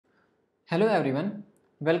Hello everyone,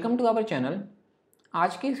 welcome to our channel.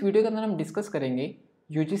 आज के इस वीडियो के अंदर हम डिस्कस करेंगे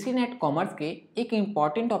यूजीसी नेट कॉमर्स के एक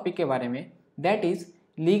इम्पॉर्टेंट टॉपिक के बारे में, that is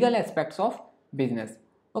legal aspects of business.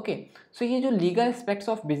 Okay, सो ये जो लीगल एस्पेक्ट्स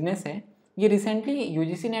ऑफ बिजनेस है ये रिसेंटली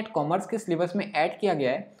यूजीसी नेट कॉमर्स के सिलेबस में ऐड किया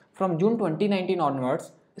गया है फ्रॉम जून 2019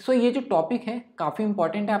 ऑनवर्ड्स। सो ये जो टॉपिक है काफ़ी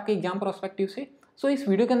इंपॉर्टेंट है आपके एग्जाम प्रोस्पेक्टिव से। सो इस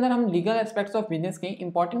वीडियो के अंदर हम लीगल एस्पेक्ट्स ऑफ बिजनेस के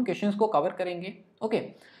इंपॉर्टेंट क्वेश्चंस को कवर करेंगे। ओके,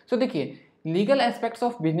 सो देखिए लीगल एस्पेक्ट्स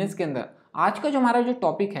ऑफ बिजनेस के अंदर आज का जो हमारा जो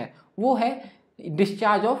टॉपिक है वो है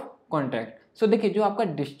डिस्चार्ज ऑफ कॉन्ट्रैक्ट। सो देखिए जो आपका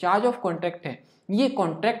डिस्चार्ज ऑफ कॉन्ट्रैक्ट है ये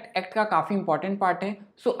कॉन्ट्रैक्ट एक्ट का काफ़ी इंपॉर्टेंट पार्ट है।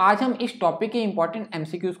 सो आज हम इस टॉपिक के इंपॉर्टेंट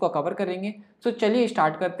एमसीक्यूज को कवर करेंगे। सो चलिए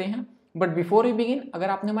स्टार्ट करते हैं। बट बिफोर वी बिगिन, अगर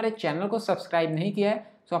आपने हमारे चैनल को सब्सक्राइब नहीं किया है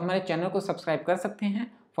तो आप हमारे चैनल को सब्सक्राइब कर सकते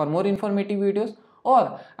हैं फॉर मोर इन्फॉर्मेटिव वीडियोज़।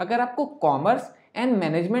 और अगर आपको कॉमर्स एंड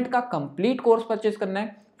मैनेजमेंट का कंप्लीट कोर्स परचेज करना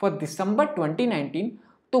है फॉर दिसंबर 2019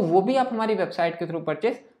 तो वो भी आप हमारी वेबसाइट के थ्रू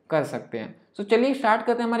परचेज कर सकते हैं। सो चलिए स्टार्ट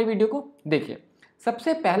करते हैं हमारी वीडियो को। देखिए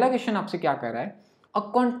सबसे पहला क्वेश्चन आपसे क्या कह रहा है, a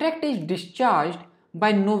contract is discharge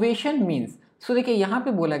by novation means. सो देखिए यहाँ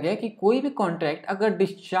पे बोला गया है कि कोई भी कॉन्ट्रैक्ट अगर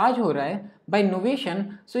डिस्चार्ज हो रहा है बाय नोवेशन,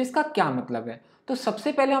 सो इसका क्या मतलब है। तो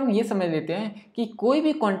सबसे पहले हम ये समझ लेते हैं कि कोई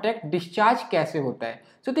भी कॉन्ट्रैक्ट डिस्चार्ज कैसे होता है।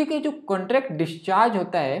 सो देखिए जो कॉन्ट्रैक्ट डिस्चार्ज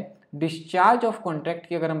होता है, डिस्चार्ज ऑफ कॉन्ट्रैक्ट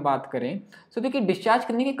की अगर हम बात करें तो देखिए डिस्चार्ज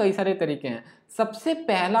करने के कई सारे तरीके हैं। सबसे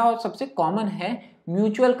पहला और सबसे कॉमन है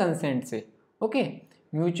म्यूचुअल कंसेंट से। ओके,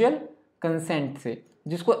 म्यूचुअल कंसेंट से,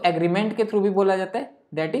 जिसको एग्रीमेंट के थ्रू भी बोला जाता है,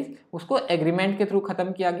 दैट इज उसको एग्रीमेंट के थ्रू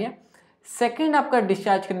खत्म किया गया। सेकंड आपका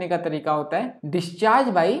डिस्चार्ज करने का तरीका होता है डिस्चार्ज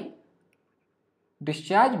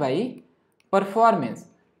बाय परफॉर्मेंस।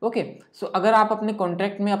 ओके, सो अगर आप अपने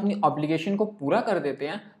कॉन्ट्रैक्ट में अपनी ऑब्लिगेशन को पूरा कर देते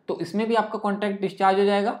हैं तो इसमें भी आपका कॉन्ट्रैक्ट डिस्चार्ज हो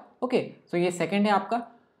जाएगा। ओके, सो ये सेकंड है आपका।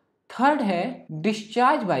 थर्ड है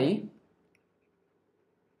discharge by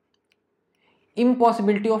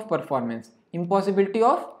impossibility of performance. Impossibility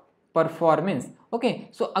of performance, okay,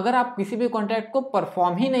 सो अगर आप किसी भी कॉन्ट्रैक्ट को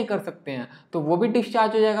परफॉर्म ही नहीं कर सकते हैं तो वो भी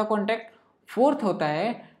डिस्चार्ज हो जाएगा कॉन्ट्रैक्ट। फोर्थ होता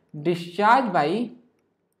है discharge by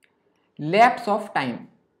lapse of time.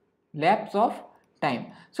 Lapse of time,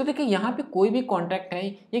 सो देखिए यहाँ पे कोई भी कॉन्ट्रैक्ट है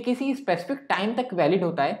ये किसी स्पेसिफिक टाइम तक वैलिड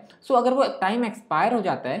होता है। सो अगर वो टाइम एक्सपायर हो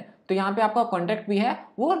जाता है तो यहाँ पे आपका कॉन्ट्रैक्ट भी है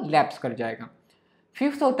वो लैप्स कर जाएगा।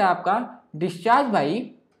 फिफ्थ होता है आपका discharge by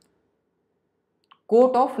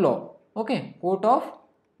court of law. Okay, court of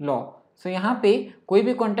law, सो यहाँ पे कोई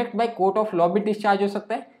भी contract by court of law भी डिस्चार्ज हो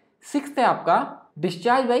सकता है। सिक्स्थ है आपका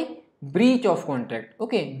discharge by breach of contract.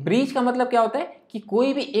 Okay, breach का मतलब क्या होता है कि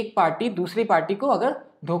कोई भी एक पार्टी दूसरी पार्टी को अगर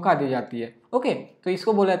धोखा दे जाती है, ओके, तो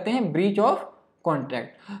इसको बोलते हैं ब्रीच ऑफ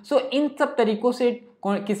कॉन्ट्रैक्ट। सो इन सब तरीकों से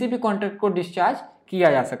किसी भी कॉन्ट्रैक्ट को डिस्चार्ज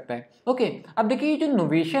किया जा सकता है। ओके, अब देखिए ये जो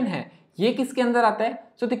नोवेशन है ये किसके अंदर आता है।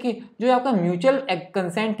 सो देखिए जो आपका म्यूचुअल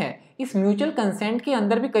कंसेंट है, इस म्यूचुअल कंसेंट के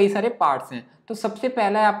अंदर भी कई सारे पार्ट्स हैं। तो सबसे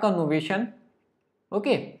पहला है आपका नोवेशन,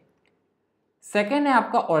 ओके, सेकेंड है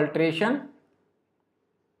आपका ऑल्ट्रेशन,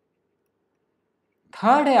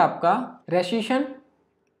 थर्ड है आपका रेसिशन,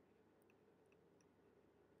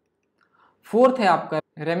 फोर्थ है आपका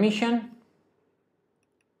रेमिशन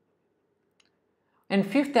एंड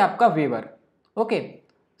फिफ्थ है आपका वेवर। ओके,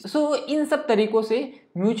 सो इन सब तरीकों से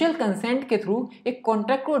म्यूचुअल कंसेंट के थ्रू एक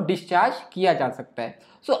कॉन्ट्रैक्ट को डिस्चार्ज किया जा सकता है।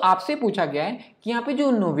 सो आपसे पूछा गया है कि यहाँ पे जो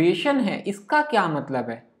नोवेशन है इसका क्या मतलब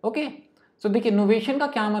है। ओके, सो देखिए नोवेशन का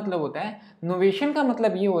क्या मतलब होता है। नोवेशन का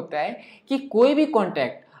मतलब ये होता है कि कोई भी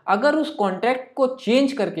कॉन्ट्रैक्ट अगर उस कॉन्ट्रैक्ट को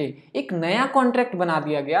चेंज करके एक नया कॉन्ट्रैक्ट बना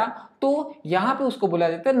दिया गया तो यहाँ पे उसको बोला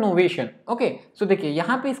जाता है नोवेशन। ओके, सो देखिए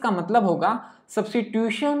यहाँ पे इसका मतलब होगा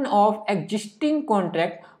substitution of existing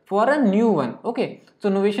contract for a new one. Okay, so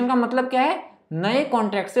novation का मतलब क्या है, नए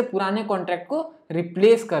कॉन्ट्रैक्ट से पुराने कॉन्ट्रैक्ट को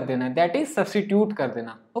रिप्लेस कर देना, दैट इज सब्स्टिट्यूट कर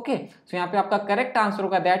देना। ओके, सो यहाँ पे आपका करेक्ट आंसर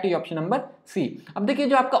होगा that is option number C. अब देखिए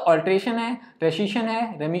जो आपका ऑल्ट्रेशन है, रेसिशन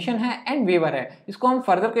है, रेमिशन है एंड वेवर है, इसको हम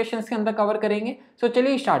फर्दर क्वेश्चंस के अंदर कवर करेंगे। सो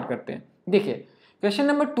चलिए स्टार्ट करते हैं। देखिए क्वेश्चन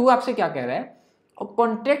नंबर 2 आपसे क्या कह रहा है,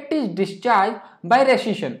 contract is discharge by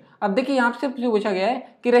rescission. अब देखिए यहाँ से पूछा गया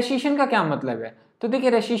है कि रेसिशन का क्या मतलब है। तो देखिए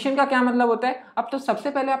रेसिशन का क्या मतलब होता है। अब तो सबसे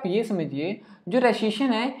पहले आप ये समझिए जो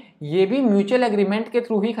रेसिशन है ये भी म्यूचुअल एग्रीमेंट के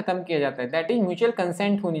थ्रू ही खत्म किया जाता है, दैट इज म्यूचुअल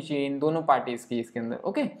कंसेंट होनी चाहिए इन दोनों पार्टीज की इसके अंदर।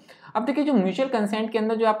 ओके, अब देखिए जो म्यूचुअल कंसेंट के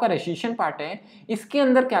अंदर जो आपका रेसिशन पार्ट है इसके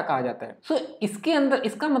अंदर क्या कहा जाता है। सो इसके अंदर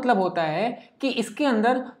इसका मतलब होता है कि इसके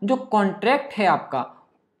अंदर जो कॉन्ट्रैक्ट है आपका,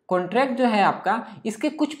 कॉन्ट्रैक्ट जो है आपका इसके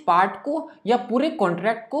कुछ पार्ट को या पूरे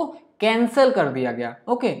कॉन्ट्रैक्ट को कैंसिल कर दिया गया।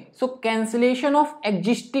 Okay, so cancellation of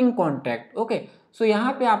existing contract. Okay, सो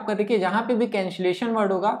यहाँ पे आपका देखिए जहाँ पे भी कैंसिलेशन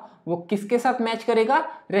वर्ड होगा वो किसके साथ मैच करेगा,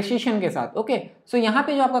 रेसिशन के साथ। ओके, सो यहाँ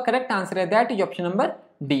पे जो आपका करेक्ट आंसर है that is option number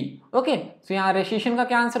D. Okay, सो यहाँ रेसिशन का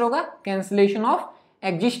क्या आंसर होगा, कैंसिलेशन ऑफ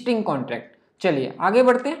एग्जिस्टिंग कॉन्ट्रैक्ट। चलिए आगे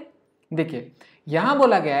बढ़ते हैं। देखिए यहां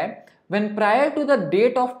बोला गया है when prior to the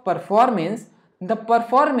date of performance the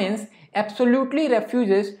performance absolutely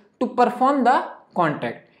refuses to perform the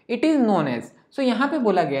contract it is known as. सो यहाँ पे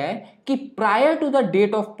बोला गया है कि prior to the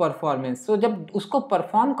date of performance, सो जब उसको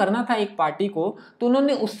परफॉर्म करना था एक पार्टी को तो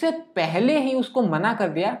उन्होंने उससे पहले ही उसको मना कर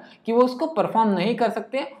दिया कि वो उसको परफॉर्म नहीं कर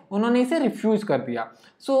सकते, उन्होंने इसे रिफ्यूज कर दिया।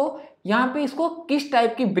 सो यहाँ पे इसको किस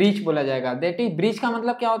टाइप की ब्रीच बोला जाएगा? दैट इज ब्रीच का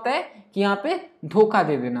मतलब क्या होता है कि यहाँ पे धोखा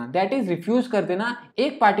दे देना, दैट इज रिफ्यूज कर देना,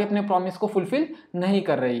 एक पार्टी अपने प्रॉमिस को फुलफिल नहीं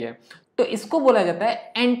कर रही है, तो इसको बोला जाता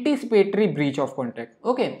है anticipatory breach of contract.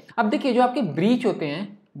 Okay, अब देखिए जो आपके ब्रीच होते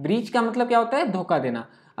हैं, ब्रीच का मतलब क्या होता है? धोखा देना।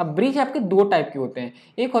 अब ब्रीच आपके दो टाइप के होते हैं,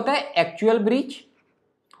 एक होता है एक्चुअल ब्रीच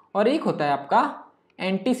और एक होता है आपका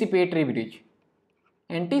anticipatory breach.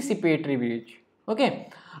 Anticipatory breach, okay.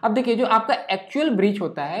 अब देखिए जो आपका एक्चुअल ब्रीच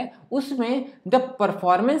होता है उसमें जब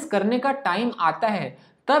परफॉर्मेंस करने का टाइम आता है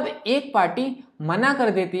तब एक पार्टी मना कर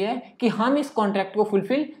देती है कि हम इस कॉन्ट्रैक्ट को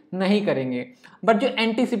फुलफिल नहीं करेंगे। बट जो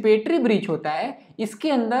एंटीसिपेटरी ब्रीच होता है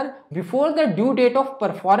इसके अंदर before the due date of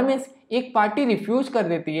performance एक पार्टी रिफ्यूज कर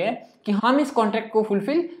देती है कि हम इस कॉन्ट्रैक्ट को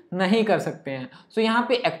फुलफिल नहीं कर सकते हैं। सो यहाँ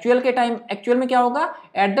पे एक्चुअल में क्या होगा?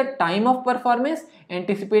 At the time of performance.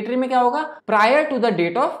 Anticipatory में क्या होगा? Prior to the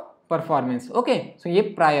date of performance. Okay, सो ये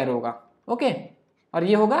प्रायर होगा, ओके, और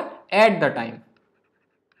ये होगा at the time,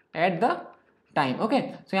 at the time. Okay,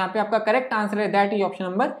 सो यहाँ पे आपका करेक्ट आंसर है that is option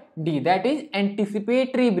number D, that is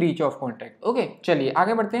anticipatory breach of contract. Okay, चलिए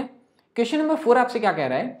आगे बढ़ते हैं। क्वेश्चन नंबर 4 आपसे क्या कह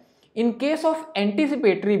रहा है? In case of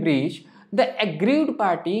anticipatory breach the aggrieved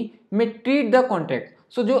party में ट्रीट द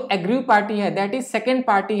कॉन्ट्रैक्ट। सो जो एग्रीव्ड पार्टी है दैट इज सेकेंड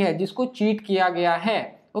पार्टी है जिसको चीट किया गया है,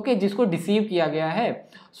 ओके, जिसको डिसीव किया गया है।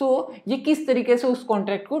 सो ये किस तरीके से उस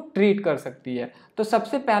कॉन्ट्रैक्ट को ट्रीट कर सकती है? तो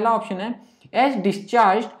सबसे पहला ऑप्शन है as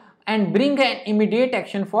discharge and bring an immediate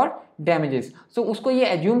action for damages. सो उसको ये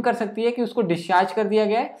एज्यूम कर सकती है कि उसको डिस्चार्ज कर दिया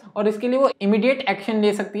गया है और इसके लिए वो इमीडिएट एक्शन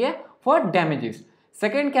ले सकती है फॉर डैमेजेस।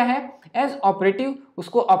 सेकेंड क्या है? एज ऑपरेटिव,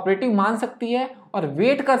 उसको ऑपरेटिव मान सकती है और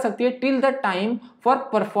वेट कर सकती है till the time for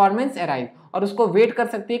performance arrive, और उसको वेट कर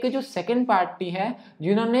सकती है कि जो सेकेंड पार्टी है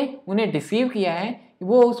जिन्होंने उन्हें डिसीव किया है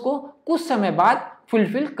वो उसको कुछ समय बाद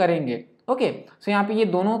फुलफिल करेंगे। ओके, सो यहाँ पे ये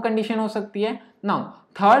दोनों कंडीशन हो सकती है। नाउ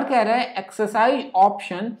थर्ड कह रहा है एक्सरसाइज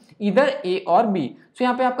ऑप्शन इधर ए और बी। सो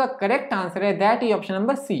यहाँ पे आपका करेक्ट आंसर है that is option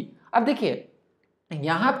number C. अब देखिए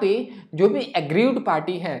यहाँ पे जो भी एग्रीव्ड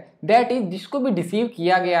पार्टी है दैट इज जिसको भी डिसीव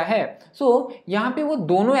किया गया है, सो यहाँ पे वो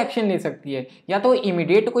दोनों एक्शन ले सकती है, या तो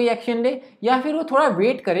इमीडिएट कोई एक्शन ले या फिर वो थोड़ा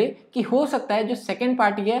वेट करे कि हो सकता है जो सेकेंड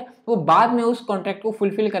पार्टी है वो बाद में उस कॉन्ट्रैक्ट को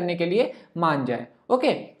फुलफिल करने के लिए मान जाए।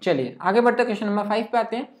 ओके, चलिए आगे बढ़ते क्वेश्चन नंबर 5 पे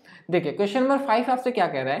आते हैं। देखिए क्वेश्चन नंबर 5 आपसे क्या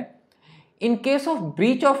कह रहा है? In case of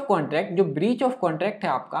breach of contract, जो ब्रीच ऑफ कॉन्ट्रैक्ट है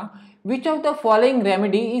आपका, which of the following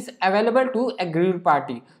remedy is available to aggrieved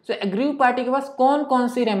party. So aggrieved party के पास कौन कौन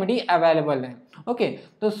सी रेमेडी अवेलेबल है? ओके,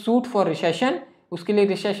 तो सूट फॉर रिसेशन, उसके लिए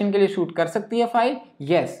रिसेशन के लिए सूट कर सकती है file,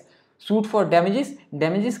 yes. Suit for damages,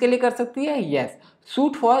 damages के लिए कर सकती है, yes.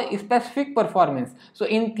 Suit for specific performance, सो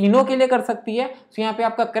इन तीनों के लिए कर सकती है। सो यहाँ पे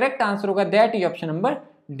आपका करेक्ट आंसर होगा that is option number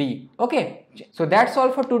D. Okay, so that's all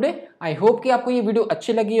for today. I hope कि आपको ये वीडियो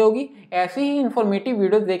अच्छी लगी होगी। ऐसी ही इंफॉर्मेटिव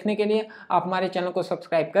वीडियोस देखने के लिए आप हमारे चैनल को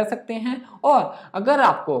सब्सक्राइब कर सकते हैं, और अगर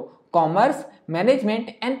आपको कॉमर्स, मैनेजमेंट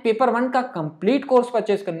एंड पेपर 1 का कंप्लीट कोर्स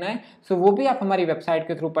परचेज करना है सो वो भी आप हमारी वेबसाइट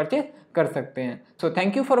के थ्रू परचेज कर सकते हैं। So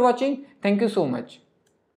thank you for watching, thank you so much.